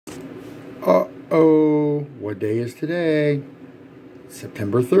Uh-oh. What day is today?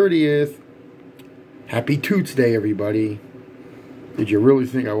 September 30th. Happy Toots Day, everybody. Did you really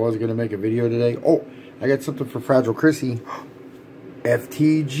think I was going to make a video today? Oh, I got something for Fragile Chrissy.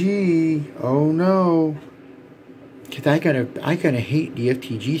 FTG. Oh, no. Because I gotta hate the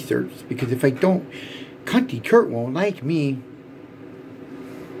FTG certs. Because if I don't, Cunty Kurt won't like me.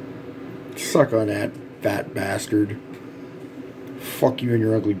 Suck on that, fat bastard. Fuck you and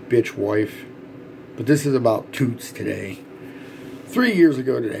your ugly bitch wife. But this is about Toots today. 3 years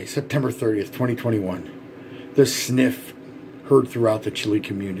ago today, September 30th, 2021. The sniff heard throughout the Chile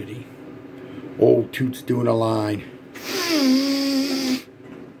community. Old Toots doing a line.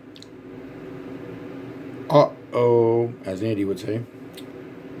 Uh-oh, as Andy would say.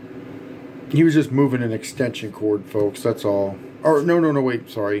 He was just moving an extension cord, folks, that's all. Or, no, wait,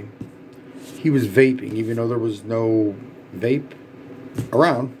 sorry. He was vaping, even though there was no vape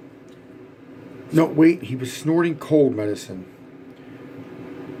around. No, wait, he was snorting cold medicine.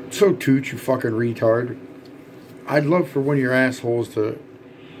 So, Toots, you fucking retard. I'd love for one of your assholes to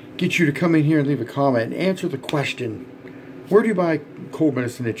get you to come in here and leave a comment and answer the question. Where do you buy cold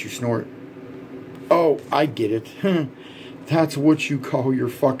medicine that you snort? Oh, I get it. That's what you call your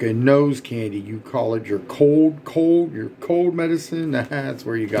fucking nose candy. You call it your your cold medicine. That's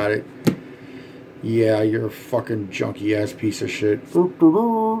where you got it. Yeah, you're a fucking junky ass piece of shit.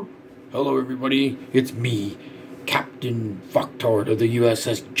 Hello everybody, it's me, Captain Fucktard of the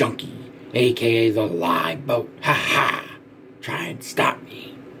USS Junkie, aka the live boat. Ha ha! Try and stop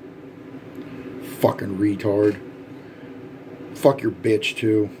me. Fucking retard. Fuck your bitch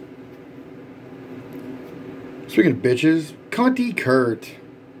too. Speaking of bitches, Cunty Kurt.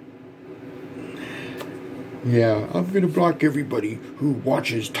 Yeah, I'm gonna block everybody who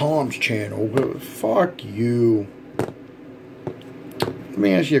watches Tom's channel. But fuck you. Let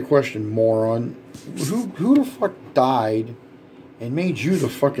me ask you a question, moron. Who the fuck died and made you the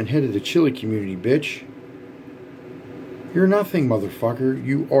fucking head of the Chile community, bitch? You're nothing, motherfucker.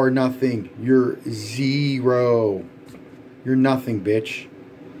 You are nothing. You're zero. You're nothing, bitch.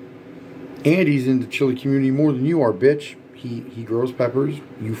 Andy's in the Chile community more than you are, bitch. He grows peppers.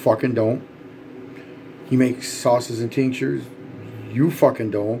 You fucking don't. He makes sauces and tinctures. You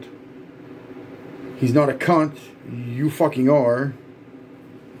fucking don't. He's not a cunt. You fucking are.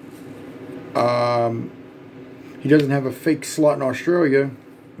 He doesn't have a fake slut in Australia,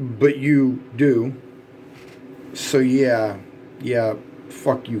 but you do. So yeah,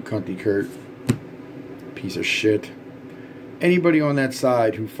 fuck you, Cunty Kurt. Piece of shit. Anybody on that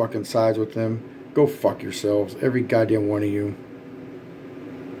side who fucking sides with them, go fuck yourselves. Every goddamn one of you.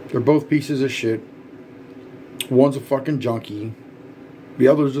 They're both pieces of shit. One's a fucking junkie. The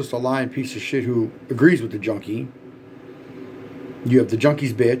other's just a lying piece of shit who agrees with the junkie. You have the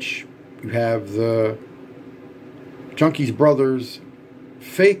junkie's bitch. You have the junkie's brother's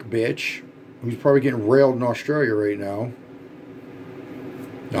fake bitch, who's probably getting railed in Australia right now.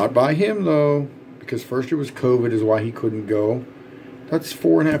 Not by him, though. Because first it was COVID is why he couldn't go. That's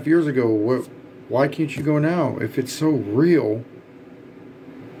 4.5 years ago. Why can't you go now? If it's so real,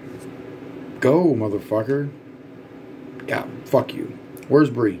 go, motherfucker. Yeah, fuck you. Where's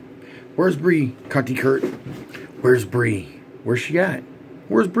Bree? Where's Bree, Cunty Kurt? Where's Bree? Where's she at?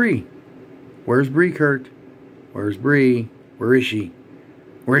 Where's Bree? Where's Bree, Kurt? Where's Bree? Where is she?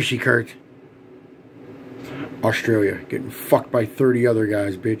 Where is she, Kurt? Australia. Getting fucked by 30 other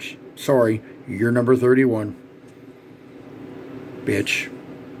guys, bitch. Sorry, you're number 31. Bitch.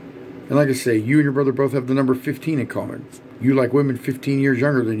 And like I say, you and your brother both have the number 15 in common. You like women 15 years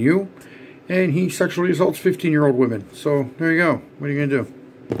younger than you. And he sexually assaults 15-year-old women. So, there you go. What are you going to do?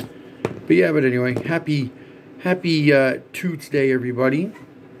 But anyway, happy Toots Day, everybody.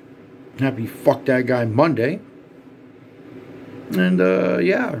 Happy Fuck That Guy Monday. And,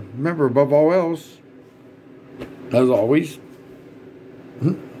 yeah, remember, above all else, as always,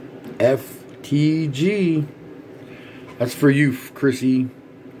 FTG. That's for you, Chrissy.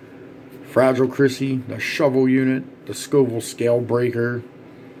 Fragile Chrissy, the shovel unit, the Scoville scale breaker.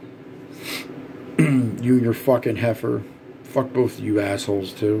 You and your fucking heifer. Fuck both of you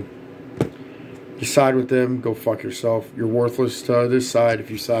assholes, too. You side with them, go fuck yourself. You're worthless to this side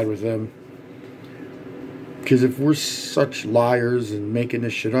if you side with them. Because if we're such liars and making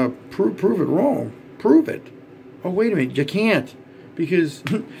this shit up, prove it wrong. Prove it. Oh, wait a minute, you can't. Because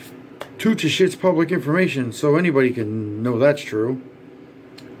Toots' shit's public information, so anybody can know that's true.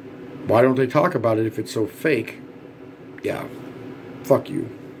 Why don't they talk about it if it's so fake? Yeah, fuck you.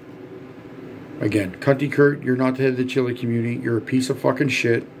 Again, Cunty Kurt, you're not the head of the Chile community. You're a piece of fucking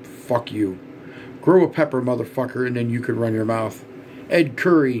shit. Fuck you. Grow a pepper, motherfucker, and then you could run your mouth. Ed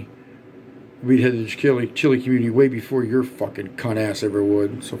Curry, we'd head to the chili community way before your fucking cunt ass ever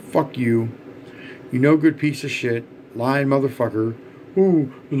would. So fuck you. You no good piece of shit. Lying motherfucker.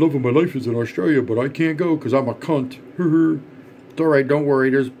 Oh, the love of my life is in Australia, but I can't go because I'm a cunt. It's alright, don't worry.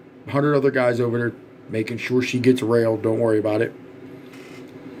 There's 100 other guys over there making sure she gets railed. Don't worry about it.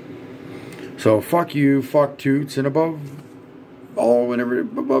 So fuck you, fuck Toots, and above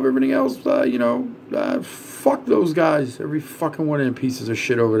everything else, fuck those guys. Every fucking one of them pieces of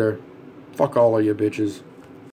shit over there. Fuck all of you bitches.